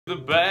The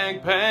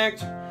bag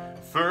packed,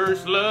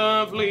 first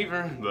love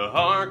leaver, the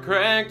heart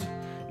cracked,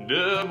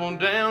 double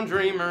down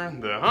dreamer,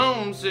 the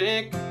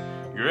homesick,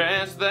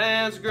 grass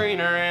that's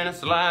greener, and a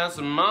slice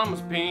of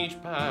mama's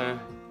peach pie.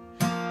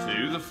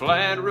 To the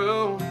flat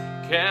row,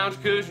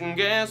 couch cushion,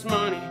 gas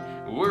money,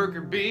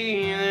 worker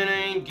bee that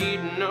ain't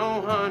getting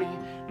no honey,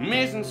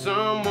 missing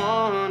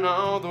someone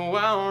all the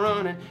while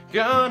running,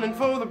 gunning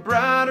for the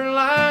brighter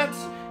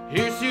lights.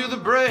 Here's to the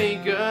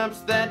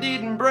breakups that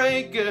didn't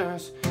break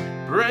us.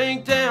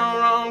 Breakdown,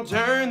 wrong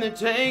turn that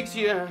takes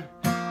you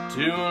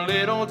to a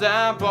little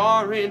dive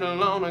bar in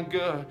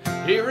Dahlonega.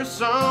 Hear a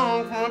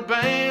song from a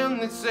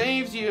band that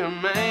saves you,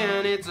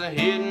 man. It's a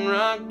hittin',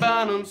 rock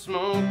bottom,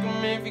 smoke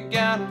 'em if you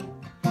got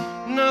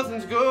 'em.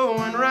 Nothing's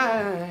going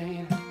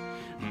right,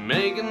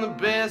 making the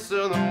best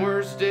of the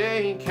worst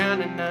day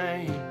kind of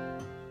night.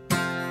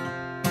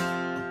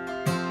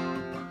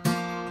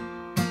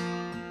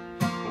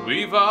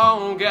 We've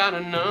all got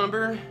a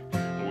number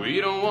we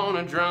don't want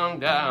a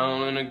drunk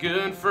dial, and a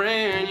good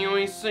friend you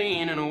ain't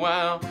seen in a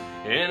while,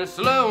 and a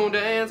slow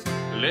dance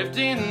left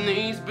in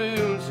these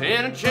boots,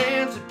 and a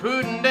chance at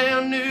putting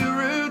down new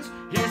roots.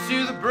 Here's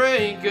to the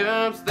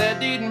breakups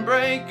that didn't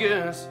break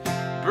us.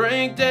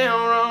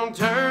 Breakdown, wrong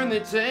turn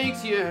that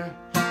takes you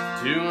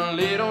to a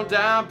little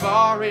dive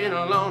bar in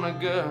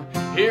Dahlonega.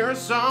 Hear a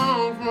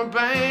song from a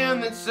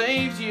band that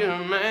saves you,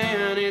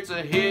 man. It's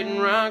a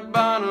hittin', rock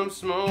bottom,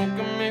 smoke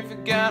 'em if you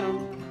got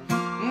 'em.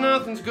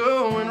 Nothing's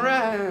going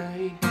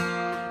right,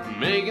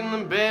 making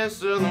the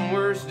best of the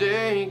worst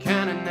day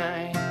kind of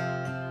night.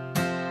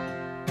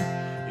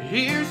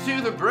 Here's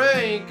to the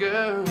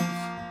breakups,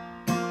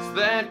 it's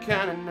that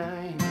kind of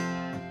night.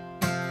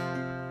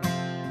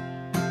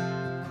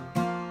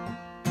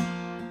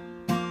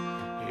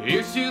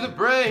 Here's to the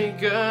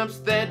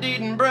breakups that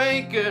didn't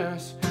break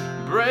us.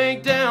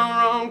 Breakdown,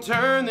 wrong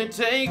turn that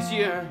takes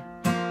you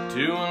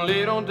to a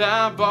little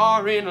dive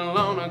bar in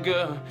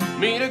Dahlonega.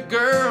 Meet a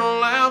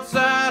girl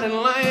outside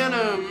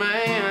Atlanta,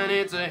 man.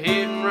 It's a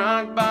hittin',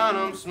 rock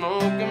bottom,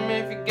 smoke 'em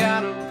if you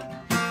got 'em.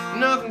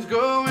 Nothing's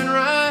going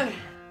right,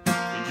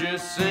 you're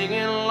just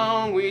singing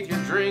along with your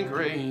drink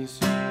race.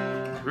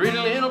 Pretty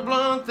little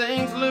blonde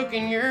things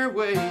looking your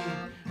way,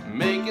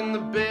 making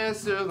the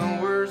best of the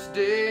worst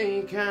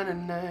day kind of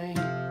night.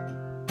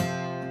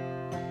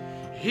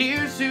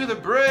 Here's to the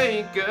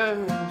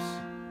breakups,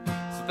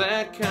 it's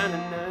that kind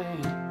of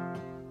night.